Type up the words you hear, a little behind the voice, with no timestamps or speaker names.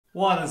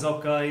What is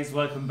up, guys?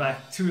 Welcome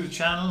back to the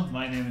channel.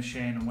 My name is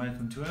Shane and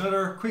welcome to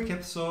another quick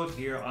episode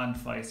here on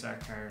 5-Star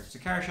Cars, the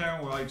car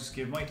channel where I just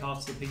give my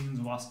thoughts and opinions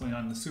on what's going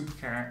on in the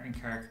supercar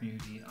and car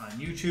community on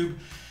YouTube.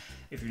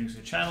 If you're new to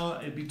the channel,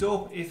 it'd be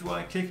dope if you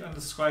want to click on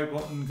the subscribe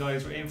button,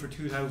 guys. We're aiming for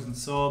 2,000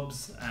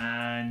 subs,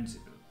 and if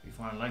you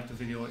want to like the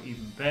video,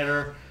 even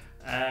better.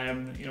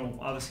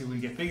 Obviously we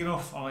get big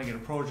enough, I want to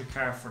get a project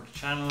car for the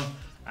channel.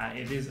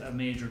 It is a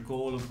major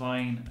goal of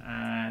mine,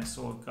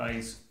 so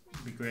guys,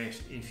 it'd be great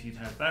if you'd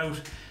help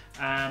out.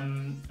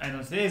 And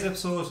on today's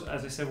episode,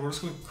 as I said, we're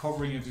just going to be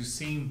covering, if you've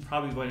seen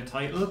probably by the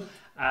title,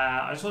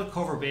 I just want to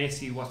cover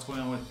basically what's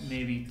going on with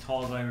maybe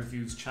Tallguy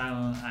Reviews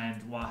channel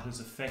and what's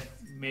affected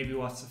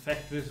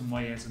it and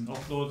why he hasn't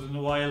uploaded in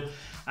a while.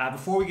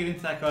 Before we get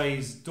into that,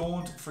 guys,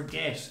 don't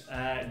forget,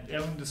 down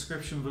in the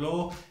description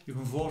below, you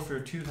can vote for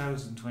your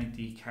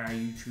 2020 Car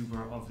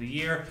YouTuber of the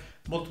Year.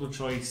 Multiple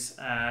choice,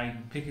 you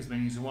can pick as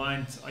many as you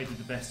want. I did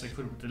the best I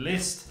could with the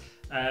list.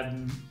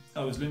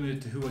 I was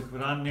limited to who I could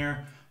put on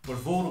there, but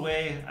vote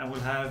away and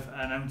we'll have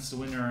announced the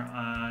winner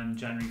on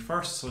January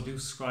 1st, so do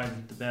subscribe,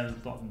 hit the bell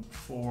button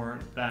for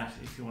that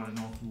if you want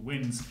to know who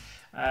wins.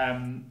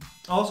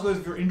 Also, guys,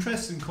 if you're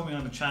interested in coming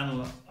on the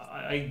channel,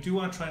 I do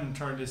want to try and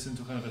turn this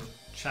into kind of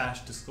a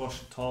chat,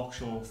 discussion, talk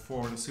show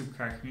for the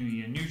supercar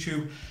community on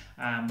YouTube.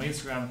 My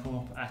Instagram will come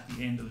up at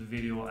the end of the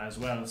video as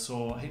well,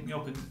 so hit me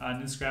up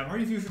on Instagram, or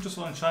if you just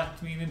want to chat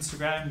to me on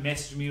Instagram,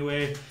 message me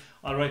away.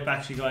 I'll write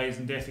back to you guys,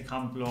 and definitely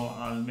comment below.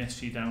 I'll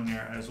message you down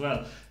there as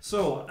well.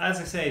 So, as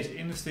I said,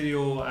 in this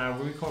video,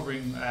 we'll be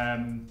covering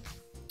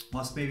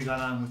what's maybe gone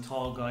on with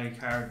Tallguy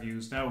car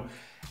reviews. Now,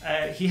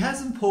 he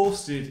hasn't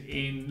posted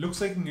in, looks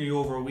like nearly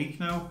over a week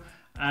now.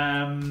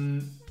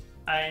 And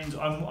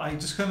I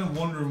just kind of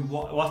wondering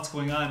what's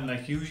going on.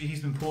 Like, usually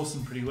he's been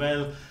posting pretty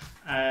well.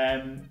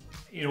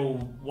 You know,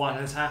 what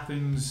has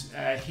happened,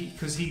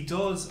 because he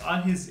does,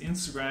 on his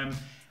Instagram,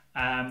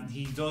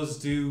 he does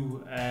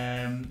do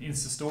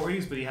Insta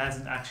stories, but he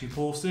hasn't actually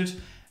posted.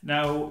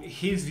 Now,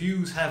 his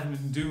views haven't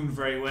been doing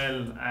very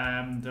well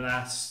the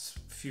last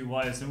few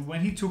whiles. And when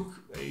he took,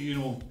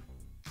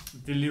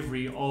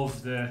 delivery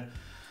of the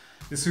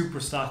super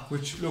stock,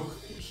 which,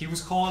 look, he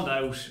was called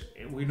out.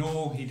 We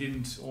know he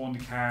didn't own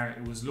the car.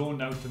 It was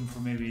loaned out to him for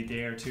maybe a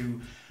day or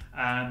two.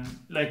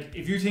 Like,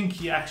 if you think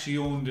he actually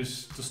owned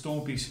it, just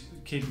don't be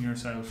kidding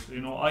yourself. You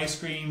know, Ice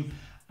Cream,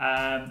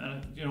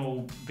 and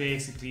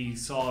basically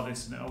saw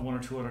this, and one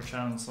or two other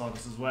channels saw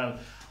this as well.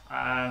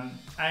 I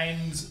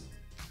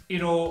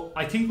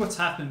think what's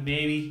happened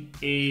maybe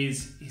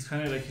is he's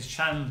kind of like, his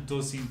channel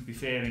does seem to be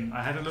failing.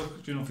 I had a look,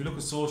 if you look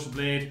at Social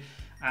Blade,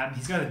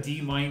 he's got a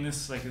D-, like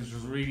it was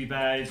really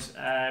bad.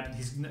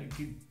 He's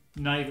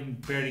not even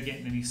barely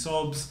getting any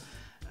subs.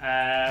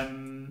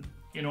 And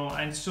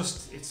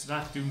it's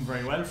not doing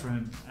very well for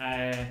him.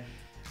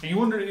 And you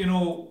wonder,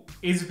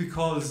 is it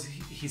because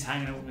he's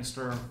hanging out with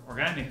Mr.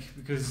 Organik?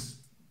 Because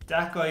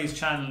that guy's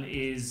channel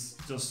is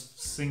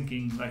just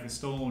sinking like a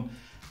stone.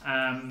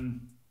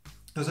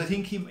 Because I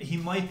think he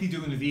might be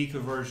doing a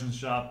vehicle versions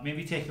job,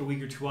 maybe take a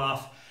week or two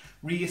off,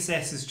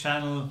 reassess his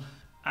channel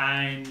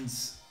and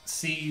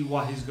see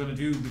what he's going to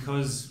do,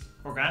 because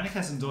Organik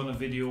hasn't done a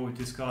video with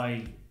this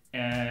guy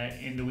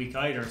in the week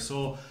either.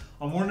 So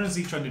I'm wondering, is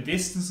he trying to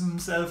distance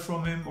himself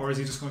from him, or is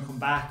he just going to come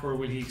back, or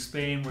will he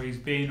explain where he's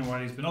been or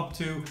what he's been up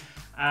to?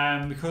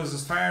 Because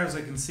as far as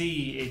I can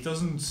see, it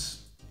doesn't,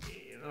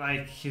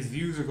 like, his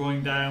views are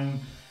going down,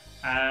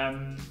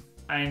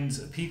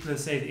 and people have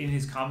said in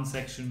his comment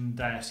section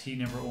that he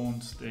never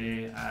owned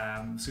the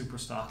super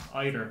stock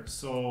either.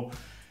 So,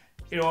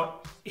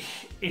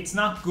 it's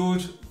not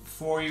good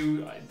for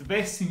you. The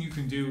best thing you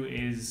can do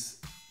is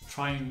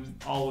try and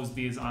always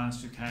be as honest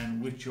as you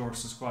can with your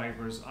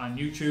subscribers on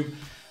YouTube.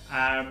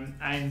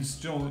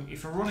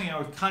 If you're running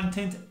out of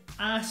content,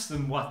 ask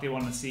them what they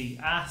want to see.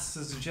 Ask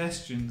the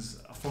suggestions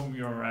from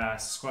your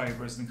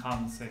subscribers in the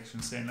comment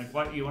section, saying like,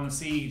 what you want to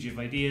see, do you have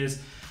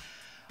ideas?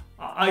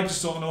 I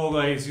just don't know,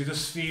 guys. You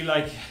just feel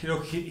like,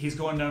 look, he's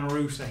going down a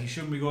route that he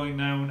shouldn't be going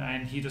down,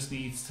 and he just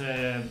needs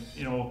to,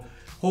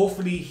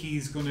 hopefully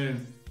he's going to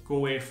go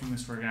away from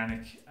Mr.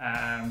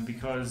 Organik,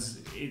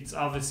 because it's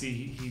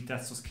obviously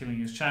that's just killing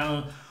his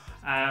channel.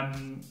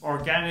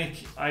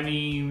 Organik, I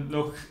mean,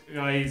 look,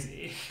 guys,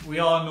 we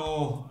all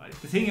know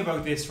the thing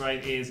about this,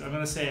 right, is, I'm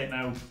going to say it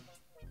now,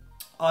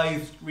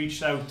 I've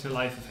reached out to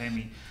Life of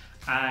Hemi,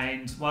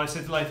 and what I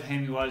said to Life of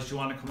Hemi was, do you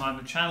want to come on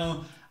the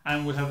channel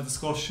and we'll have a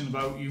discussion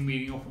about you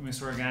meeting up with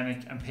Mr.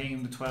 Organik and paying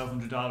him the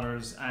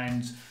 $1,200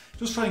 and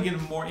just try and get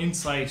him more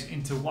insight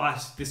into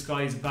what this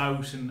guy's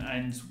about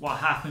and what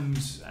happened.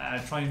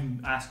 Try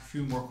and ask a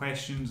few more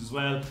questions as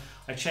well.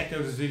 I checked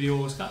out his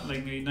video, it's got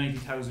like maybe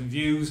 90,000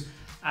 views.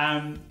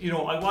 I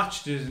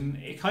watched it, and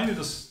it kind of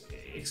just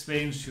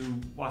explains to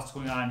what's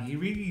going on. He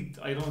really,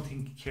 I don't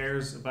think,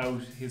 cares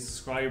about his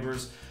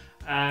subscribers.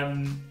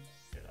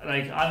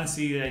 Like,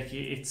 honestly, like,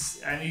 it's,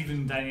 and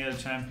even Danielle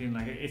Champion,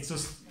 like, it's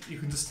just, you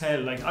can just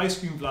tell, like, Ice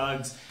Cream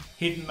Vlogs,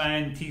 Hidden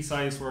Man,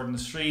 T-Size Word in the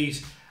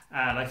Street,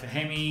 Life of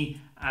Hemi,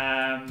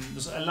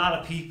 There's a lot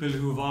of people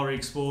who have already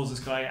exposed this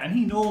guy, and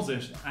he knows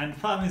it. And the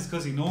problem is,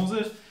 because he knows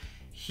it,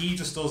 he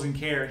just doesn't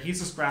care. He's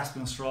just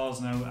grasping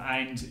straws now,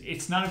 and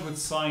it's not a good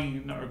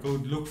sign or a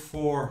good look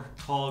for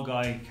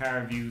Tallguy car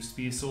reviews to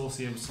be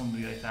associated with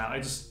somebody like that.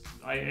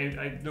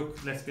 I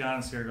look, let's be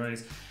honest here,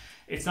 guys.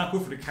 It's not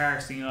good for the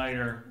car scene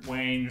either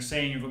when you're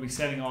saying you're going to be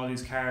selling all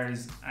these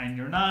cars and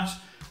you're not.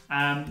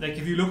 Like,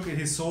 if you look at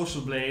his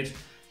social blade,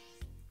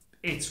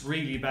 it's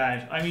really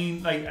bad. I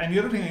mean, like, and the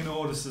other thing I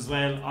noticed as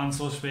well on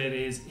social blade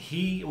is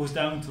he was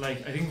down to,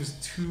 like, I think it was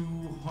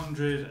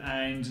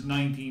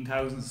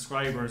 219,000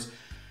 subscribers.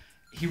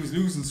 He was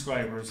losing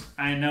subscribers,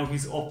 and now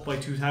he's up by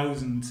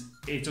 2,000.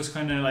 It just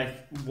kind of like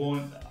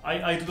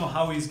I don't know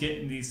how he's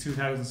getting these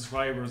 2,000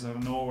 subscribers out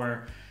of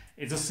nowhere.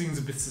 It just seems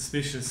a bit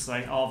suspicious,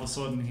 like all of a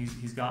sudden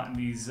he's gotten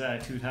these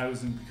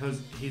 2,000,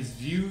 because his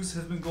views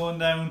have been going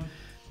down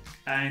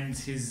and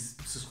his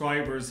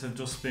subscribers have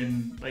just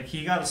been, like,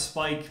 he got a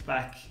spike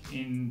back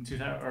in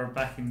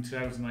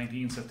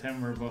 2019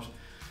 September, but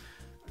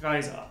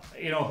guys,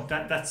 you know,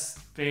 that's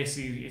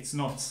basically, it's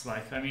nuts.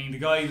 Like, I mean, the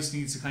guy just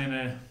needs to kind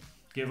of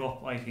give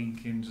up, I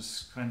think, and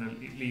just kind of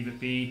leave it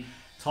be.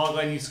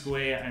 Tallguy needs to go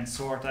away and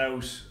sort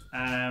out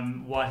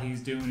what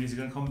he's doing. Is he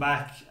going to come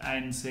back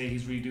and say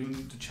he's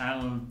redoing the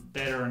channel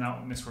better and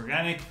out with Mr.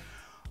 Organik?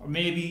 Or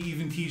maybe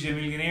even TJ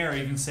Millionaire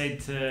even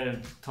said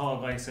to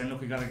Tallguy, saying,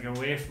 look, we got to get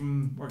away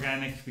from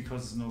Organik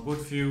because it's no good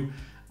for you.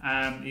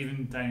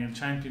 Even Daniel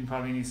Champion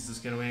probably needs to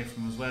just get away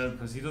from him as well,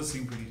 because he does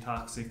seem pretty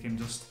toxic and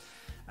just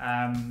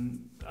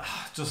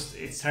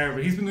it's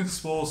terrible. He's been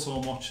exposed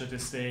so much at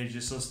this stage.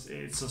 It's just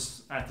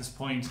at this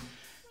point,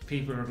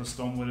 people are just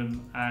done with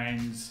him,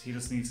 and he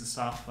just needs to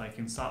stop, like,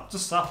 and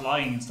stop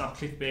lying and stop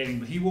clickbaiting.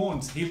 But he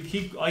won't.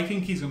 I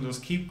think he's going to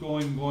just keep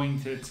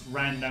going to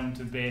ran down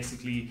to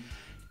basically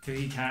till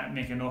he can't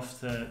make enough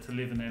to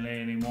live in LA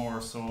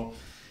anymore. So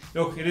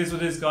look, it is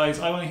what it is,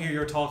 guys. I want to hear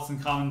your thoughts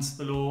and comments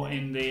below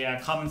in the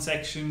comment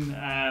section.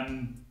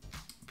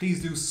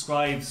 Please do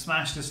subscribe,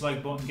 smash this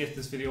like button, get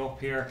this video up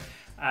here.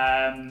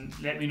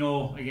 Let me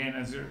know again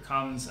as your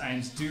comments,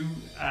 and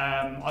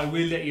I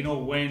will let you know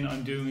when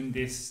I'm doing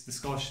this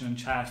discussion and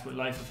chat with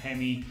Life of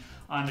Hemi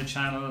on the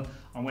channel.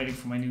 I'm waiting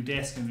for my new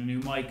desk and the new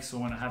mic, so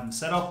when I have them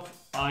set up,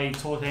 I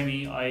told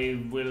Hemi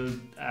I will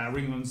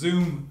ring him on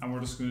Zoom, and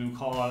we're just going to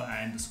call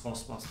and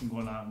discuss what's been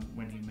going on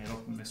when he made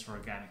up with Mr.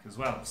 Organik as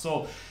well.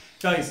 So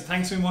guys,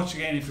 thanks very much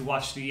again if you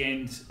watched the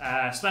end.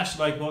 Smash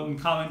the like button,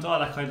 comment, all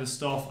that kind of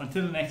stuff.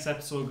 Until the next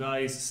episode,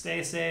 guys,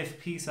 stay safe,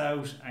 peace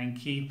out, and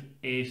keep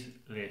it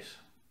lit.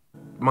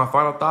 My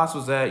final thoughts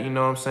was that, you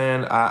know what I'm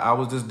saying, I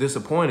was just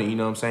disappointed, you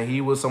know what I'm saying.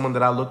 He was someone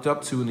that I looked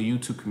up to in the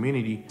YouTube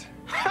community,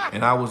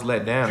 and I was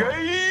let down.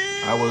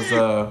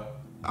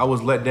 I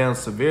was let down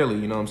severely,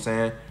 you know what I'm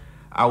saying.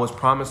 I was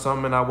promised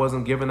something and I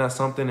wasn't giving that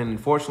something, and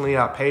unfortunately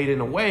I paid in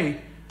a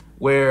way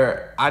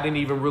where I didn't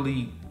even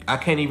really, I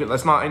can't even,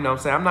 let's not, you know what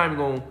I'm saying, I'm not even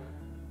going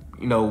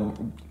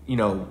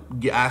to,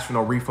 get asked for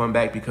no refund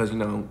back, because, you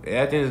know,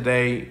 at the end of the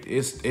day,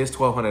 it's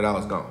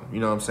 $1,200 gone,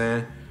 you know what I'm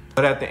saying.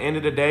 But at the end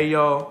of the day,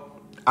 y'all,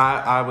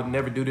 I would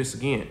never do this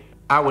again.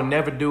 I would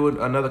never do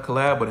another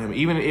collab with him.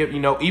 Even if,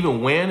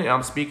 even when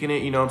I'm speaking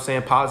it, you know what I'm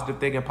saying, positive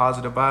thinking,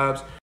 positive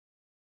vibes,